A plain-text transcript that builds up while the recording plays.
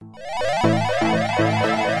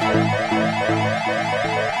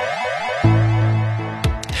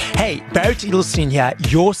Garrett Edelstein here,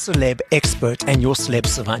 your celeb expert and your celeb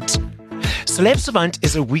savant. Celeb Savant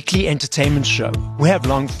is a weekly entertainment show. We have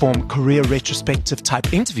long-form career retrospective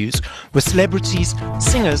type interviews with celebrities,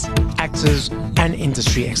 singers, actors, and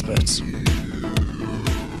industry experts.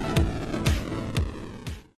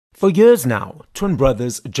 For years now, twin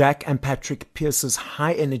brothers Jack and Patrick Pearce's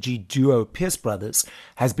high-energy duo Pearce Brothers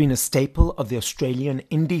has been a staple of the Australian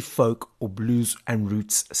indie folk or blues and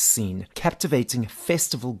roots scene, captivating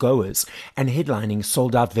festival goers and headlining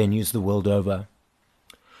sold-out venues the world over.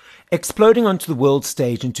 Exploding onto the world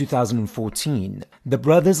stage in 2014, the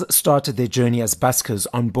brothers started their journey as buskers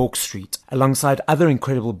on Bourke Street, alongside other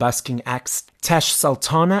incredible busking acts Tash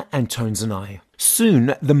Sultana and Tones and I.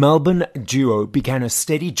 Soon, the Melbourne duo began a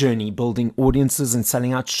steady journey building audiences and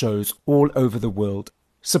selling out shows all over the world,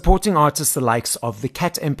 supporting artists the likes of the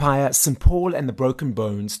Cat Empire, St. Paul and the Broken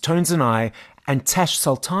Bones, Tones and I, and Tash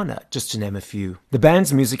Sultana, just to name a few. The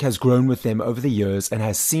band's music has grown with them over the years and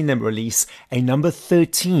has seen them release a number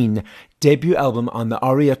 13 debut album on the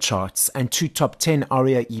ARIA charts and 2 top 10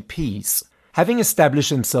 ARIA EPs. Having established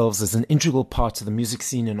themselves as an integral part of the music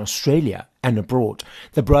scene in Australia and abroad,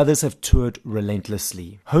 the brothers have toured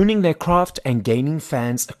relentlessly, honing their craft and gaining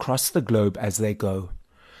fans across the globe as they go.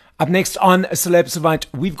 Up next on Celeb Savant,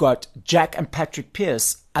 we've got Jack and Patrick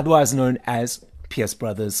Pearce, otherwise known as Pearce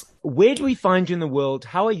Brothers. Where do we find you in the world?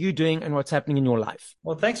 How are you doing and what's happening in your life?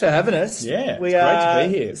 Well, thanks for having us. Yeah, we it's are great to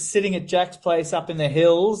be here. Sitting at Jack's place up in the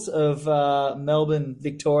hills of Melbourne,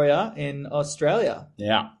 Victoria in Australia.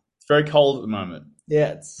 Yeah, it's very cold at the moment.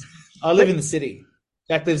 Yeah, I live in the city.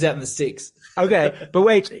 Jack lives out in the sticks. Okay, but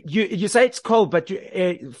wait, you say it's cold, but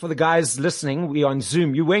for the guys listening, we're on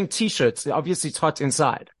Zoom. You're wearing t-shirts. Obviously, it's hot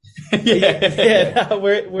inside. Yeah. No,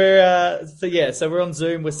 so we're on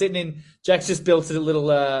Zoom. We're sitting in. Jack's just built a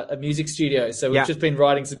little a music studio, so we've just been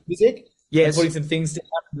writing some music. Yes. And putting some things down,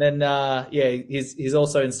 and then he's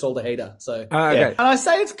also installed a heater. So Okay. Yeah. And I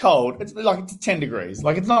say it's cold. It's like it's 10 degrees.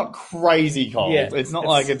 Like it's not crazy cold. Yeah, it's not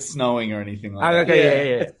like it's snowing or anything like that.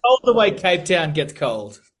 Okay, yeah. It's cold the way Cape Town gets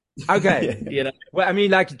cold. Okay. You know. Well, I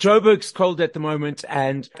mean, like Joburg's cold at the moment,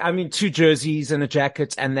 and I mean 2 jerseys and a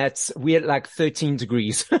jacket, and we're at like 13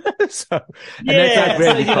 degrees. That's like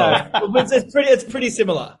really cold. It's pretty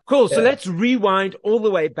similar. Cool. So let's rewind all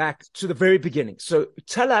the way back to the very beginning. So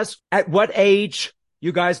tell us at what age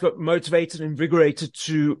you guys got motivated and invigorated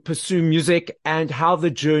to pursue music and how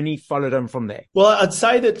the journey followed on from there. Well, I'd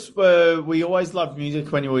say that we always loved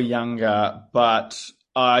music when you were younger, but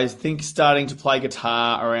I think starting to play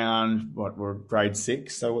guitar around, we're grade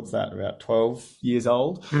 6, so what's that, about 12 years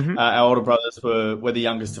old? Mm-hmm. Our older brothers we're the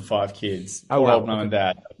youngest of 5 kids. Oh, wow. Old mum and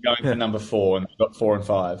dad, going for number 4, and they've got 4 and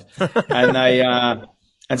 5. And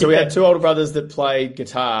and so we had 2 older brothers that played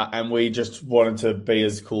guitar, and we just wanted to be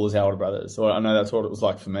as cool as our older brothers. So I know that's what it was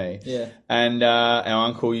like for me. Yeah. And our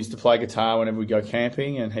uncle used to play guitar whenever we go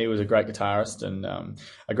camping, and he was a great guitarist and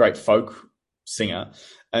a great folk singer.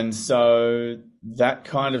 And so that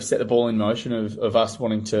kind of set the ball in motion of us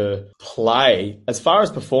wanting to play. As far as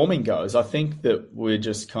performing goes, I think that we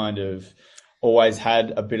just kind of always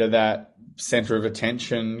had a bit of that center of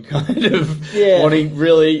attention kind of wanting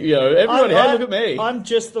really, everyone, hey, look at me. I'm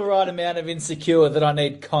just the right amount of insecure that I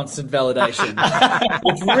need constant validation.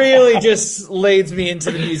 Which really just leads me into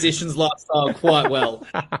the musician's lifestyle quite well.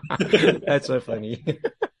 That's so funny.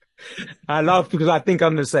 I laugh because I think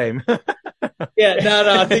I'm the same. Yeah,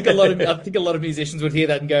 no. I think a lot of musicians would hear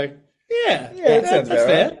that and go, that sounds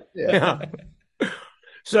fair. Right. Yeah.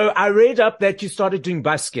 So I read up that you started doing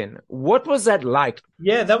busking. What was that like?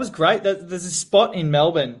 Yeah, that was great. There's a spot in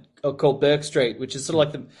Melbourne called Bourke Street, which is sort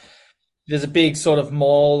of like there's a big sort of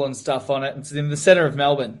mall and stuff on it. It's in the center of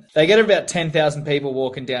Melbourne. They get about 10,000 people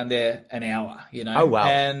walking down there an hour, Oh, wow.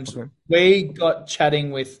 And we got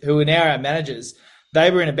chatting with who are now our managers. They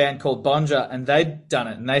were in a band called Bonja, and they'd done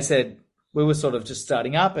it. And they said, we were sort of just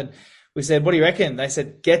starting up, and we said, what do you reckon? They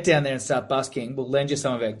said, get down there and start busking. We'll lend you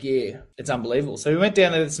some of our gear. It's unbelievable. So we went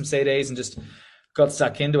down there with some CDs and just got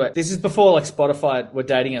stuck into it. This is before like Spotify, we're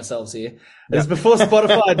dating ourselves here. This is before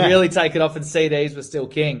Spotify had really taken off and CDs were still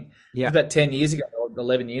king. Yeah. It was about 10 years ago or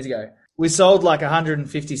 11 years ago. We sold like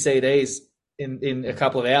 150 CDs in a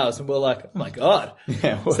couple of hours, and we're like, oh my God.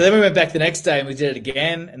 Yeah. So then we went back the next day and we did it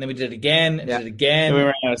again, and then we did it again, and did it again. And we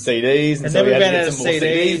ran out of CDs, And so then we had ran to out get of some more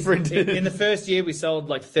CDs. printed. In the first year, we sold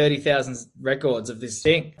like 30,000 records of this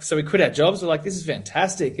thing. So we quit our jobs. We're like, this is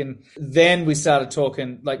fantastic. And then we started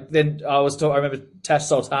talking, I remember Tash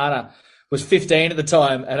Sultana was 15 at the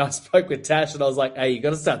time, and I spoke with Tash, and I was like, hey, you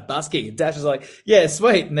got to start busking. And Tash was like, yeah,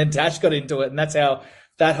 sweet. And then Tash got into it, and that's how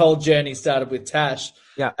that whole journey started with Tash.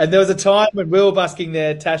 Yeah. And there was a time when we were busking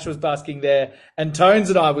there, Tash was busking there, and Tones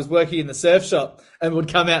and I was working in the surf shop and would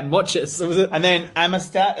come out and watch us. And then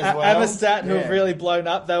Amistad as well. Amistad, who have really blown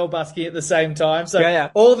up, they were busking at the same time. So Yeah.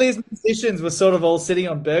 all these musicians were sort of all sitting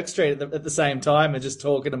on Burke Street at the same time and just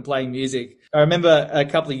talking and playing music. I remember a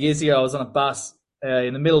couple of years ago, I was on a bus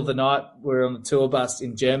in the middle of the night. We were on the tour bus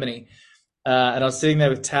in Germany. And I was sitting there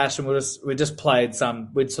with Tash, and we just played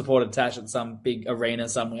we'd supported Tash at some big arena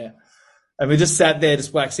somewhere. And we just sat there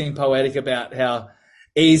just waxing poetic about how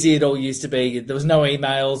easy it all used to be. There was no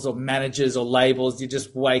emails or managers or labels. You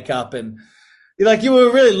just wake up and you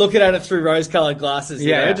were really looking at it through rose-colored glasses,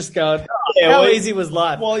 you know, just going, how easy was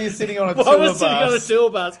life? While you're sitting on a tour bus. I was sitting on a tour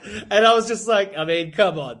bus, and I was just like, I mean,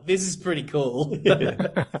 come on, this is pretty cool.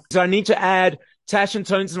 So I need to add Tash and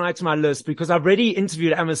Tones tonight to my list because I've already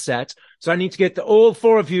interviewed Amistad. So I need to get all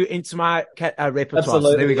four of you into my repertoire.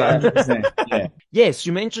 Absolutely. So there we go. Yeah. Yes,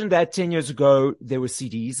 you mentioned that 10 years ago there were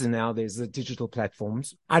CDs and now there's the digital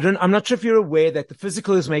platforms. I'm not sure if you're aware that the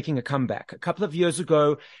physical is making a comeback. A couple of years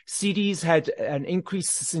ago, CDs had an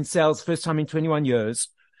increase in sales, first time in 21 years.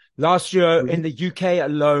 Last year in the UK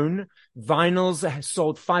alone, vinyls has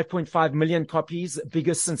sold 5.5 million copies,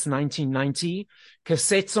 biggest since 1990.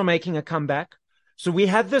 Cassettes are making a comeback. So we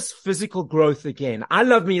have this physical growth again. I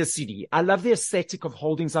love me a CD. I love the aesthetic of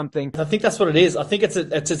holding something. I think that's what it is. I think it's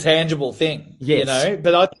a tangible thing, yes. You know,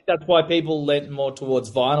 but I think that's why people lean more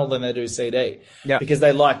towards vinyl than they do CD. Yeah. Because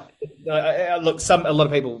they like, a lot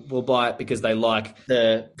of people will buy it because they like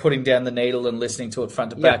the putting down the needle and listening to it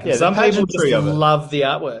front to back. Yeah, some people just of it. love the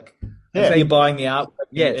artwork. Yeah. So you're buying the artwork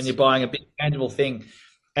Yes. and you're buying a big tangible thing.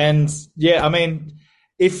 And yeah, I mean,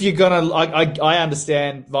 if you're going to, I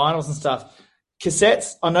understand vinyls and stuff.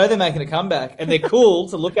 Cassettes, I know they're making a comeback and they're cool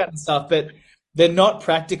to look at and stuff, but they're not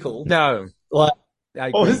practical. No. And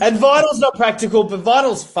vinyl's not practical, but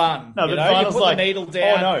vinyl's fun. No, you but know? vinyl's You put like, the needle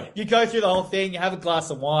down. oh, no. You go through the whole thing. You have a glass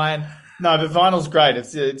of wine. No, but vinyl's great.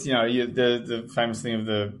 It's the famous thing of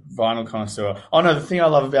the vinyl connoisseur. Oh no, the thing I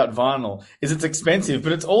love about vinyl is it's expensive,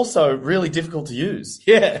 but it's also really difficult to use.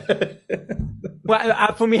 Yeah.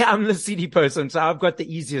 Well, for me, I'm the CD person, so I've got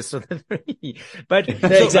the easiest of the three. But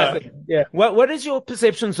exactly. Yeah. What is your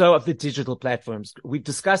perception, though, of the digital platforms? We've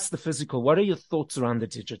discussed the physical. What are your thoughts around the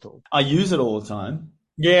digital? I use it all the time.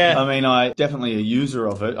 Yeah. I mean, I definitely a user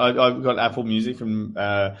of it. I've got Apple Music and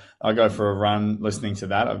I go for a run listening to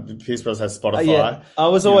that. Pierce Brothers has Spotify. Yeah. I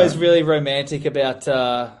was always really romantic about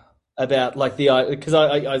like because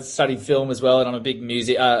I studied film as well, and I'm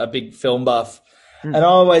a big film buff. And I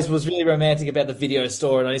always was really romantic about the video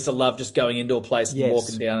store, and I used to love just going into a place and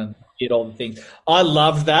walking down and get all the things. I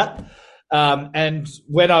loved that. And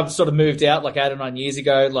when I sort of moved out like 8 or 9 years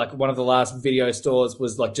ago, like one of the last video stores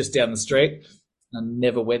was like just down the street. I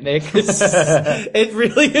never went there because it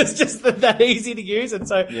really is just that easy to use. And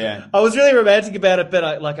so I was really romantic about it, but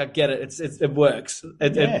I get it. It works.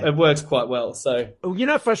 It works quite well. So, you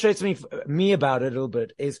know, what frustrates me about it a little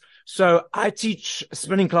bit is, so I teach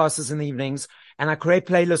spinning classes in the evenings and I create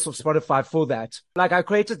playlists of Spotify for that. Like I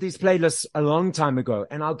created these playlists a long time ago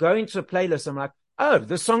and I'll go into a playlist. I'm like, oh,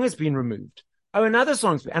 the song has been removed. Oh, another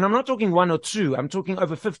song's, and I'm not talking 1 or 2. I'm talking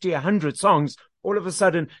over 50, 100 songs. All of a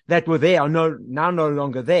sudden that were there are now no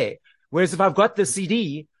longer there. Whereas if I've got the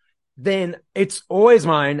CD, then it's always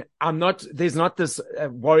mine. There's not this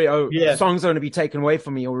worry, songs are going to be taken away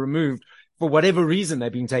from me or removed for whatever reason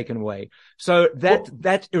they've been taken away. So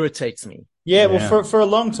that irritates me. Yeah. Well, for a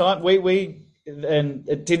long time, we and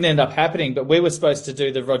it didn't end up happening, but we were supposed to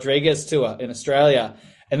do the Rodriguez tour in Australia.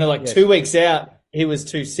 And then like 2 weeks out, he was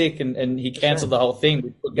too sick and he cancelled the whole thing,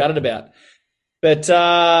 which we're gutted about. But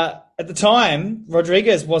at the time,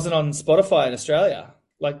 Rodriguez wasn't on Spotify in Australia.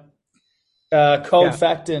 Like Cold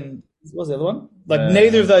Fact and what was the other one? Like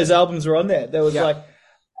neither of those albums were on there. There was like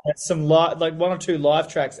some like 1 or 2 live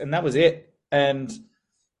tracks, and that was it.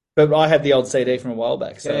 But I had the old CD from a while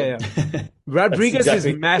back. So Rodriguez is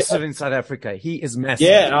massive in South Africa. He is massive.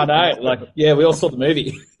 Yeah, I know. Like, we all saw the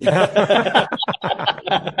movie.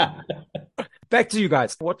 Back to you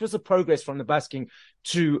guys. What was the progress from the busking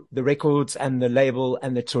to the records and the label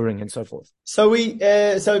and the touring and so forth? So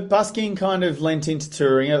so busking kind of lent into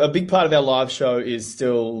touring. A big part of our live show is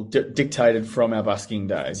still dictated from our busking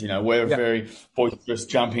days. You know, we're very boisterous,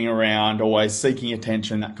 jumping around, always seeking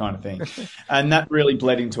attention, that kind of thing. And that really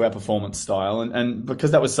bled into our performance style. And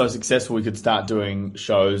because that was so successful, we could start doing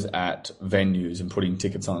shows at venues and putting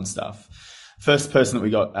tickets on and stuff. First person that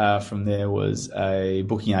we got from there was a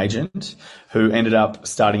booking agent who ended up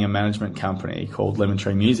starting a management company called Lemon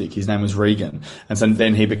Tree Music. His name was Regan. And so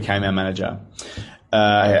then he became our manager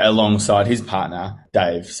alongside his partner.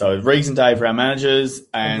 Dave. So Reegs and Dave were our managers,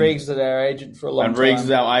 And Reegs was our agent for a long time. Reegs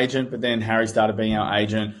was our agent, but then Harry started being our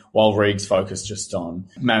agent while Reegs focused just on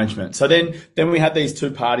management. So then we had these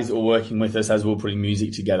two parties that were working with us as we were putting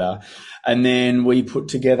music together. And then we put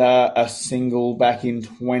together a single back in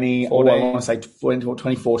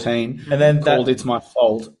 2014. And then called It's My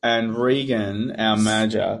Fault. And Regan, our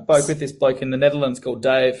manager, spoke with this bloke in the Netherlands called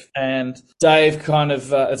Dave. And Dave kind of,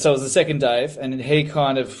 so it was the second Dave, and he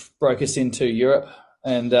kind of broke us into Europe.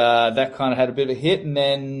 And that kind of had a bit of a hit, and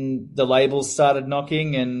then the labels started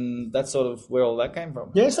knocking, and that's sort of where all that came from.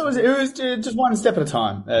 Yeah, so it was just one step at a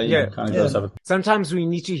time. Sometimes we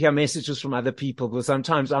need to hear messages from other people, because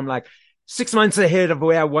sometimes I'm like 6 months ahead of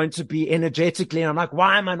where I want to be energetically, and I'm like,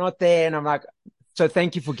 why am I not there? And I'm like, so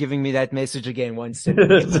thank you for giving me that message again one step.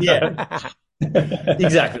 Yeah.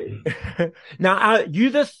 Exactly. Now, you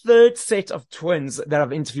the third set of twins that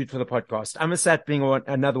I've interviewed for the podcast. Amasat being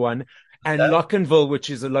another one, and Lockenville,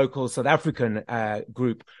 which is a local South African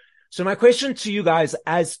group. So my question to you guys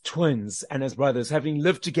as twins and as brothers, having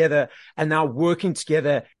lived together and now working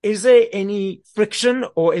together, is there any friction,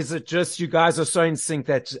 or is it just you guys are so in sync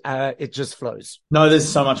that it just flows? No, there's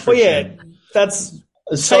so much friction. Well, yeah,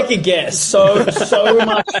 take a guess. So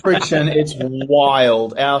much friction. It's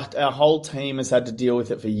wild. Our whole team has had to deal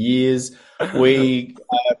with it for years. We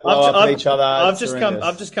blow up each other. I've just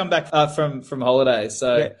come back from holidays,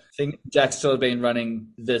 so yeah. I think Jack's sort of been running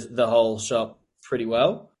the whole shop pretty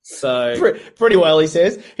well. So pretty well, he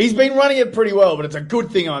says. He's been running it pretty well, but it's a good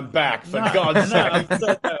thing I'm back, for God's sake.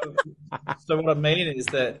 So what I mean is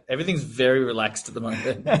that everything's very relaxed at the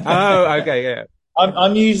moment. Oh, okay, yeah.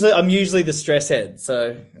 I'm usually the stress head,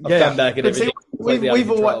 so I've come back and everything.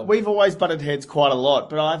 We've always butted heads quite a lot,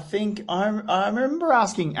 but I think I remember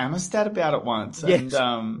asking Amistad about it once, and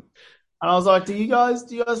I was like, "Do you guys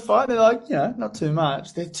fight?" And they're like, "Yeah, not too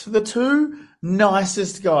much." They're the two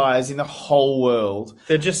nicest guys in the whole world.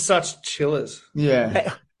 They're just such chillers.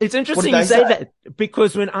 Yeah, it's interesting you say that,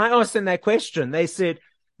 because when I asked them that question, they said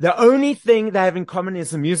the only thing they have in common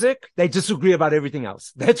is the music. They disagree about everything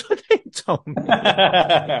else. That's what they told me.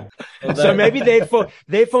 So maybe their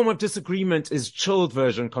form of disagreement is chilled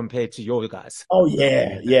version compared to your guys. Oh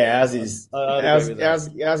yeah. Ours is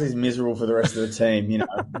miserable for the rest of the team. You know,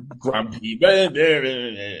 grumpy,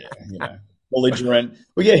 belligerent.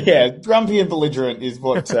 Well, yeah. Grumpy and belligerent is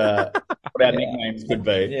what our nicknames could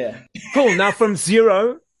be. Yeah. Cool. Now from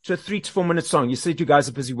 0 to a 3 to 4 minute song. You said you guys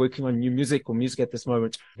are busy working on new music or music at this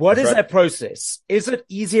moment. What is that process? Is it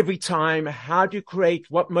easy every time? How do you create?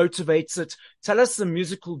 What motivates it? Tell us the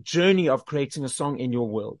musical journey of creating a song in your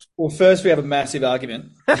world. Well, first we have a massive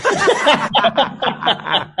argument.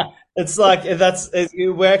 It's like,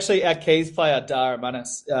 we're actually, our keys player, Dara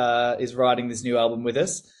Manas, is writing this new album with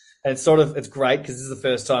us. And it's great because this is the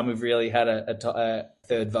first time we've really had a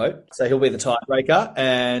third vote. So he'll be the tiebreaker,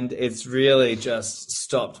 and it's really just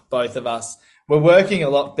stopped both of us. We're working a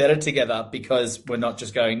lot better together because we're not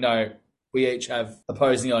just going, no, we each have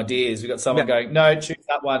opposing ideas. We've got someone going, no, choose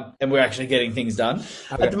that one, and we're actually getting things done.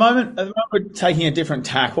 Okay. At the moment, we're taking a different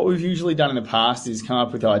tack. What we've usually done in the past is come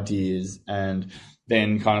up with ideas and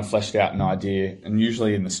then kind of fleshed out an idea, and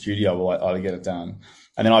usually in the studio we'll either get it done.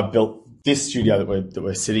 And then I built this studio that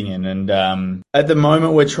we're sitting in, and at the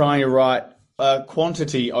moment we're trying to write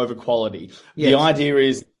quantity over quality. Yes. The idea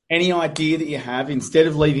is any idea that you have, instead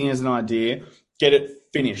of leaving it as an idea, get it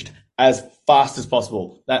finished as fast as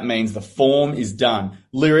possible. That means the form is done,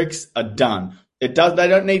 lyrics are done. They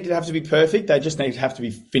don't need to have to be perfect. They just need to have to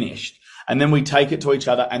be finished. And then we take it to each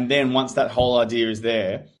other, and then once that whole idea is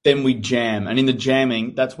there, then we jam. And in the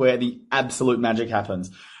jamming, that's where the absolute magic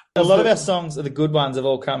happens. A lot of our songs, the good ones, have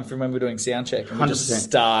all come from when we're doing sound check, and we 100%. Just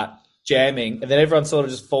start jamming, and then everyone sort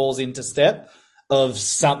of just falls into step of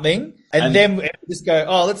something, and then we just go,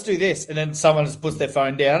 oh, let's do this, and then someone just puts their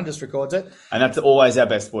phone down and just records it. And that's always our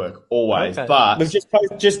best work, always. Okay. But we've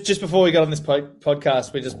just before we got on this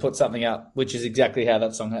podcast, we just put something up, which is exactly how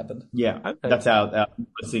that song happened. Yeah, okay. That's our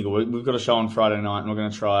single. We've got a show on Friday night, and we're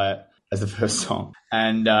going to try it as the first song.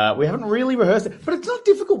 And we haven't really rehearsed it, but it's not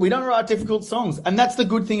difficult. We don't write difficult songs. And that's the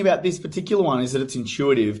good thing about this particular one, is that it's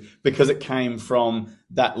intuitive because it came from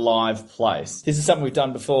that live place. This is something we've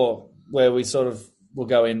done before, where we sort of will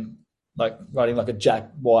go in like writing like a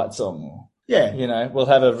Jack White song. Yeah. You know, we'll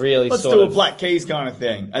have a really Let's do a Black Keys kind of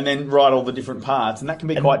thing, and then write all the different parts. And that can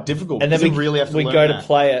be quite difficult. And then we really have to we learn go that. To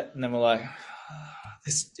play it, and then we're like,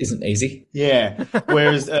 this isn't easy. Yeah.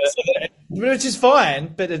 Whereas... which is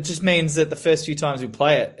fine, but it just means that the first few times we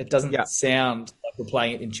play it, it doesn't sound like we're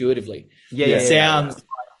playing it intuitively. It sounds like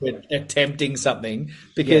we're attempting something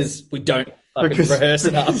because we don't fucking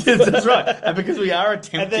rehearsing up. That's right. And because we are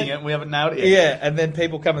attempting it, we haven't nailed it yet. Yeah, and then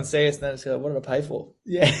people come and see us, and then it's like, what did I pay for?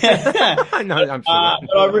 Yeah. No, I'm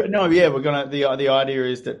sure. We're gonna. The idea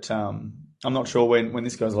is that I'm not sure when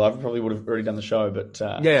this goes live. We probably would have already done the show, but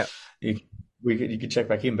you could check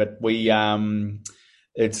back in. But we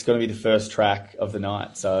it's going to be the first track of the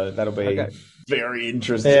night, so that'll be very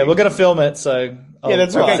interesting. Yeah, we're going to film it, so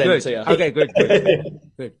that's right. Send it to you. Okay,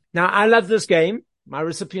 good. Now, I love this game. My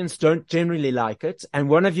recipients don't generally like it, and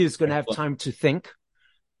one of you is going to have time to think,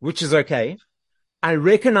 which is okay. I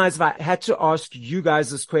recognize if I had to ask you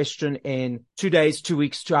guys this question in 2 days, 2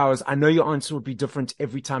 weeks, 2 hours, I know your answer would be different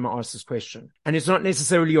every time I ask this question. And it's not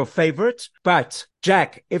necessarily your favorite, but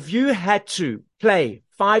Jack, if you had to play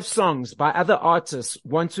 5 songs by other artists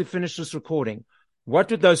once we finish this recording,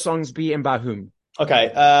 what would those songs be and by whom?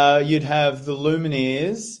 Okay, you'd have the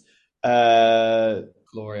Lumineers,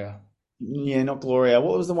 Gloria. Yeah, not Gloria.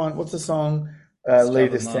 What was the one? What's the song?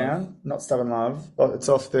 Leave This Town. Not Stubborn Love. Oh, it's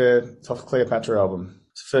off the Cleopatra album.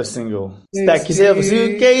 It's the first single. Stack yourself a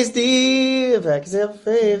suitcase, dear. Pack yourself a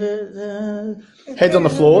favorite. Heads on the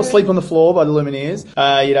Floor. Sleep on the Floor by the Lumineers.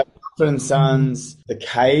 You'd have Mumford & Sons, The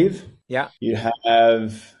Cave. Yeah. You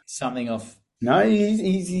have something off. No,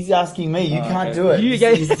 he's asking me. You can't do it.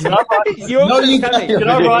 Can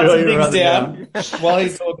I write some things down while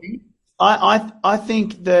he's talking? I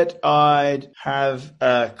think that I'd have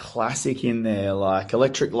a classic in there, like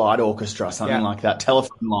Electric Light Orchestra, something like that.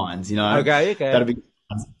 Telephone Lines, you know. Okay. That'd be great.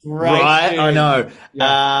 Right, I know.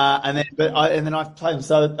 Yeah. And then I've played them.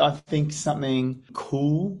 So I think something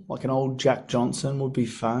cool, like an old Jack Johnson, would be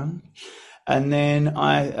fun. And then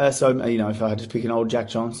if I had to pick an old Jack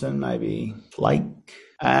Johnson, maybe Flake.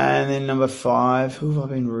 And then number 5, who have I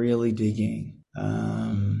been really digging?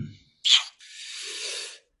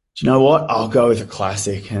 Do you know what? I'll go with a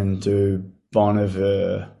classic and do Bon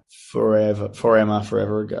Iver,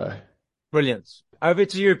 Forever Ago. Brilliant. Over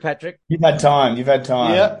to you, Patrick. You've had time.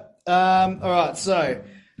 Yep. All right. So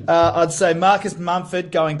I'd say Marcus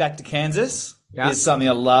Mumford going back to Kansas is something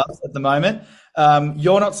I love at the moment.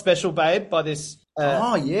 You're Not Special, Babe by this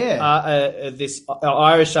this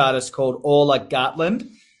Irish artist called Orla Gartland.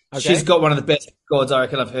 Okay. She's got one of the best records I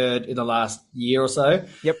reckon I've heard in the last year or so.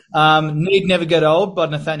 Yep. Need Never Get Old by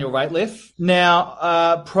Nathaniel Rateliff.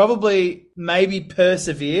 Now, probably maybe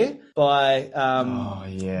Persevere by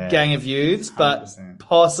Gang of Youths, but 100%.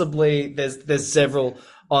 Possibly there's several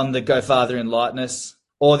on the Go Farther in Lightness,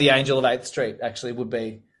 or The Angel of 8th Street actually would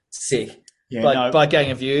be sick. By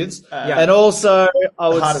Gang of Youths. And also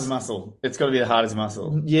Heart as Muscle. It's got to be The Heart as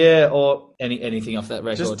Muscle. Yeah, or anything off that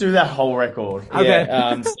record. Just do that whole record. Okay.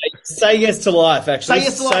 Yeah, Say Yes to Life, actually. Say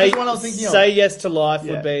Yes to Life is one I was thinking of. Say Yes to Life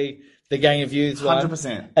would be the Gang of Youths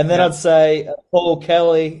 100%. And then I'd say Paul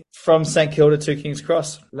Kelly from St Kilda to King's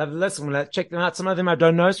Cross. Love this. I'm going to check them out. Some of them I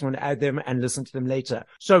don't know, so I'm going to add them and listen to them later.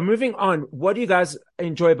 So moving on, what do you guys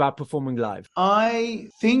enjoy about performing live? I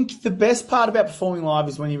think the best part about performing live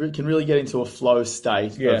is when you can really get into a flow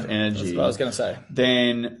state of energy. That's what I was going to say.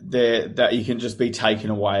 Then that you can just be taken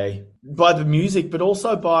away by the music, but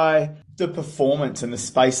also by the performance and the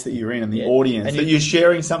space that you're in and the audience. And you're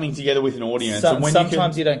sharing something together with an audience.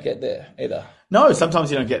 Sometimes you don't get there either. No,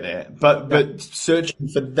 sometimes you don't get there. But searching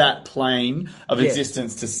for that plane of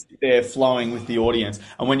existence to sit there flowing with the audience.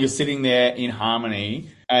 And when you're sitting there in harmony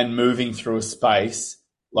and moving through a space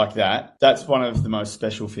like that, that's one of the most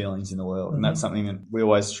special feelings in the world. And that's something that we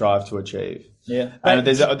always strive to achieve. Yeah. And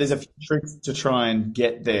there's a few tricks to try and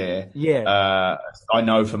get there. Yeah. I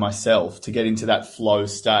know for myself to get into that flow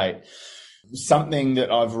state. Something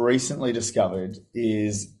that I've recently discovered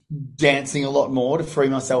is dancing a lot more to free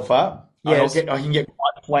myself up. Yes. I can get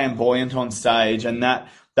quite flamboyant on stage, and that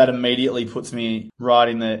immediately puts me right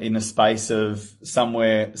in the space of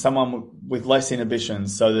someone with less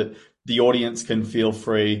inhibitions, so that the audience can feel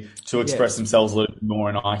free to express themselves a little bit more,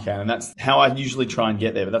 and I can. And that's how I usually try and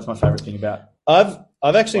get there. But that's my favorite thing about.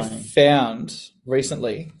 I've actually found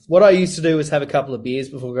recently what I used to do was have a couple of beers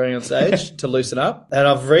before going on stage to loosen up. And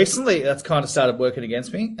that's kind of started working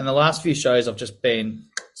against me. And the last few shows I've just been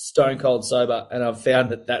stone cold sober, and I've found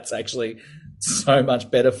that that's actually so much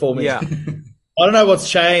better for me. Yeah. I don't know what's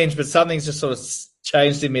changed, but something's just sort of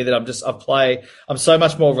changed in me that I'm so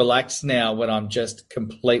much more relaxed now when I'm just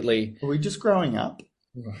completely. Are we just growing up?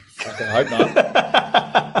 I hope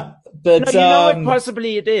not. But no, you know what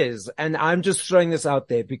possibly it is, and I'm just throwing this out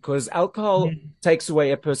there because alcohol takes away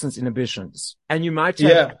a person's inhibitions, and you might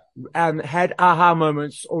have had aha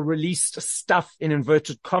moments or released stuff in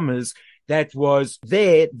inverted commas that was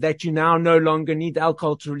there that you now no longer need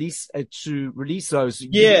alcohol to release those.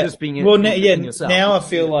 Yeah. Just being well, in yourself. now I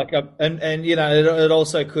feel like, and you know, it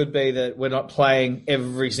also could be that we're not playing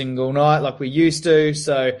every single night like we used to.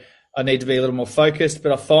 So I need to be a little more focused,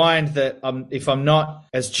 but I find that if I'm not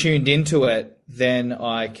as tuned into it, then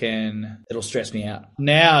it'll stress me out.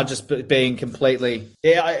 Now, just being completely,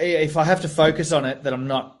 if I have to focus on it, then I'm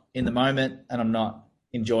not in the moment and I'm not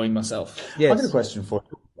enjoying myself. Yes. I've got a question for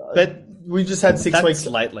you. But we've just had 6 weeks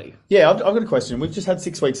lately. Yeah, I've got a question. We've just had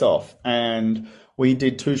 6 weeks off and we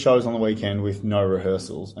did 2 shows on the weekend with no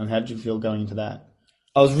rehearsals. And how did you feel going into that?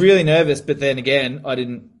 I was really nervous, but then again, I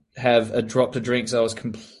didn't have a drop to drink, so I was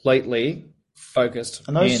completely focused.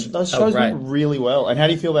 And those shows went really well. And how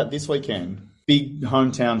do you feel about this weekend? Big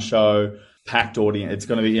hometown show, packed audience. It's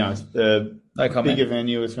going to be, a bigger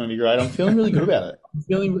venue. It's going to be great. I'm feeling really good about it.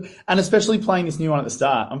 And especially playing this new one at the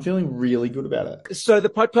start, I'm feeling really good about it. So the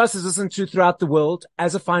podcast is listened to throughout the world.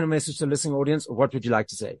 As a final message to the listening audience, what would you like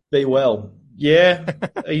to say? Be well. Yeah,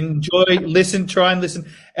 try and listen.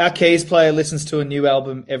 Our keys player listens to a new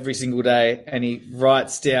album every single day and he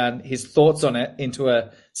writes down his thoughts on it into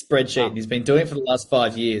a spreadsheet. And he's been doing it for the last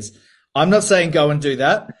 5 years. I'm not saying go and do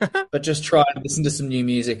that, but just try and listen to some new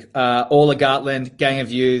music. Orla Gartland, Gang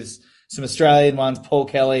of Youths, some Australian ones. Paul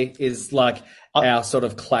Kelly is like our sort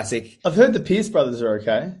of classic. I've heard the Pierce brothers are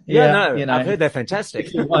okay. I've heard they're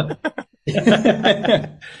fantastic.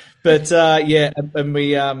 But and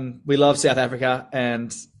we love South Africa,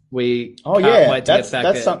 and we can't wait to get back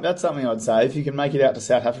there. That's something I'd say. If you can make it out to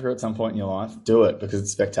South Africa at some point in your life, do it because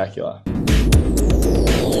it's spectacular.